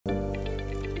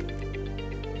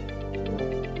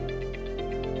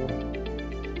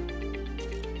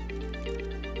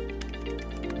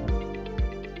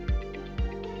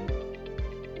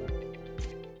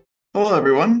Hello,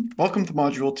 everyone. Welcome to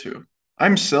Module 2.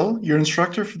 I'm Sil, your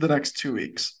instructor for the next 2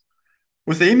 weeks.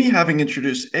 With Aimee having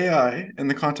introduced AI in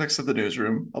the context of the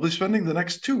newsroom, I'll be spending the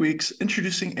next 2 weeks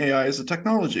introducing AI as a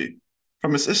technology,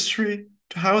 from its history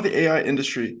to how the AI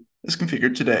industry is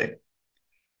configured today.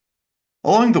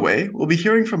 Along the way, we'll be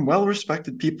hearing from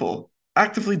well-respected people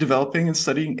actively developing and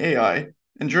studying AI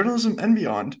in journalism and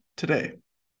beyond today.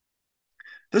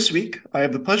 This week, I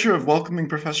have the pleasure of welcoming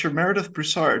Professor Meredith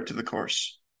Broussard to the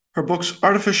course. Her books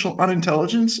Artificial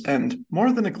Unintelligence and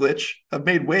More Than a Glitch have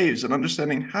made waves in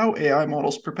understanding how AI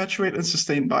models perpetuate and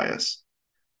sustain bias.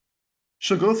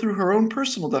 She'll go through her own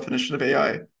personal definition of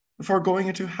AI before going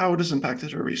into how it has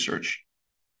impacted her research.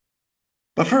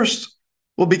 But first,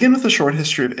 we'll begin with a short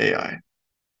history of AI.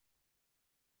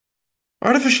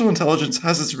 Artificial intelligence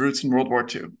has its roots in World War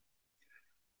II.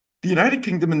 The United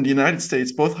Kingdom and the United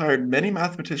States both hired many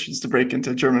mathematicians to break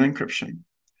into German encryption.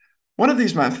 One of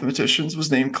these mathematicians was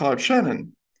named Claude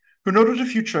Shannon, who noted a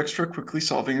few tricks for quickly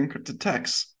solving encrypted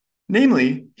texts.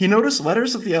 Namely, he noticed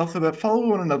letters of the alphabet follow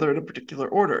one another in a particular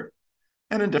order,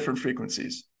 and in different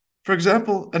frequencies. For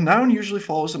example, a noun usually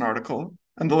follows an article,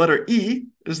 and the letter E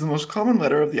is the most common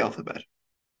letter of the alphabet.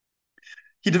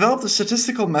 He developed a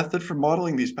statistical method for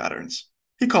modeling these patterns.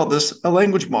 He called this a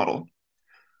language model.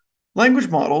 Language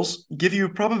models give you a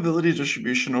probability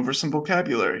distribution over some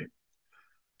vocabulary.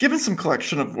 Given some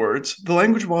collection of words, the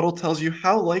language model tells you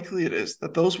how likely it is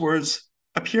that those words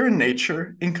appear in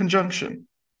nature in conjunction.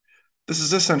 This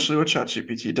is essentially what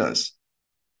ChatGPT does.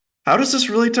 How does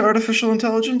this relate to artificial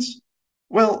intelligence?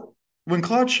 Well, when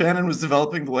Claude Shannon was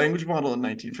developing the language model in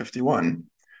 1951,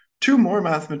 two more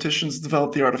mathematicians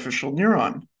developed the artificial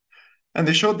neuron, and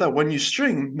they showed that when you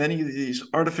string many of these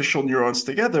artificial neurons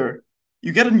together,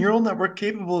 you get a neural network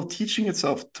capable of teaching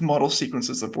itself to model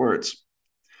sequences of words.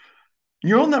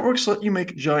 Neural networks let you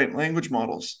make giant language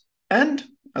models. And,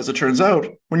 as it turns out,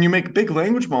 when you make big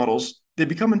language models, they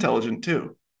become intelligent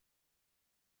too.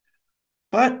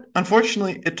 But,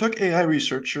 unfortunately, it took AI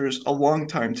researchers a long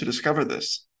time to discover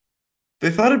this. They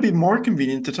thought it'd be more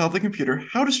convenient to tell the computer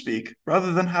how to speak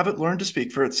rather than have it learn to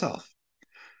speak for itself.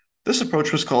 This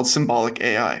approach was called symbolic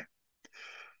AI.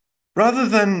 Rather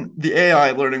than the AI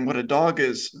learning what a dog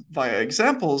is via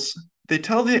examples, they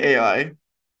tell the AI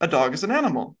a dog is an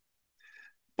animal.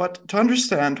 But to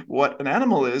understand what an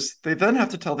animal is, they then have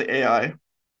to tell the AI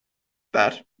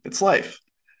that it's life.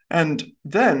 And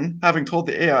then, having told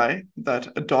the AI that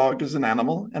a dog is an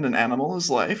animal and an animal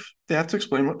is life, they have to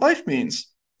explain what life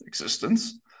means,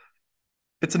 existence.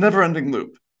 It's a never-ending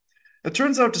loop. It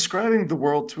turns out describing the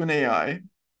world to an AI,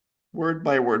 word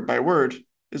by word by word,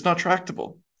 is not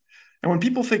tractable. And when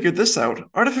people figured this out,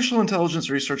 artificial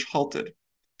intelligence research halted.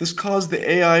 This caused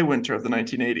the AI winter of the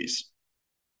 1980s.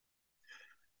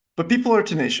 But people are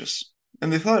tenacious,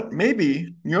 and they thought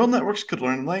maybe neural networks could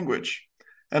learn language.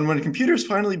 And when computers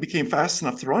finally became fast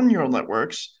enough to run neural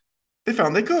networks, they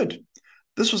found they could.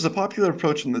 This was a popular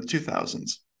approach in the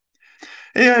 2000s.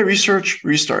 AI research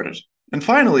restarted. And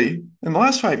finally, in the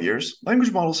last 5 years,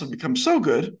 language models have become so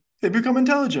good, they've become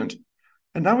intelligent.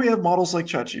 And now we have models like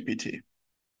ChatGPT.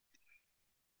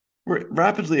 We're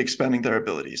rapidly expanding their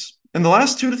abilities. In the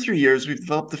last 2 to 3 years, we've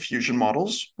developed the fusion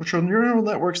models, which are neural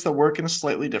networks that work in a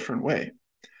slightly different way.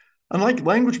 Unlike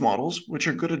language models, which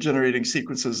are good at generating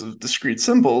sequences of discrete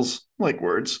symbols, like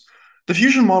words, the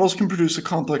fusion models can produce a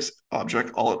complex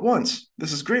object all at once.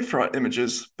 This is great for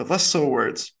images, but less so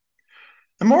words.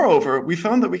 And moreover, we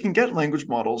found that we can get language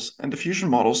models and diffusion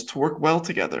models to work well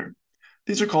together.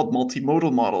 These are called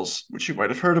multimodal models, which you might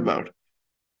have heard about.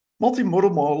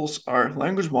 Multimodal models are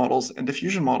language models and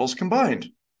diffusion models combined.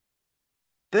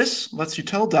 This lets you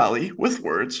tell DALL-E, with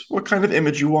words, what kind of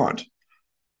image you want.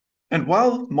 And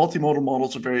while multimodal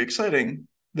models are very exciting,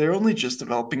 they're only just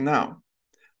developing now.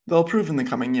 They'll improve in the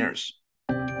coming years.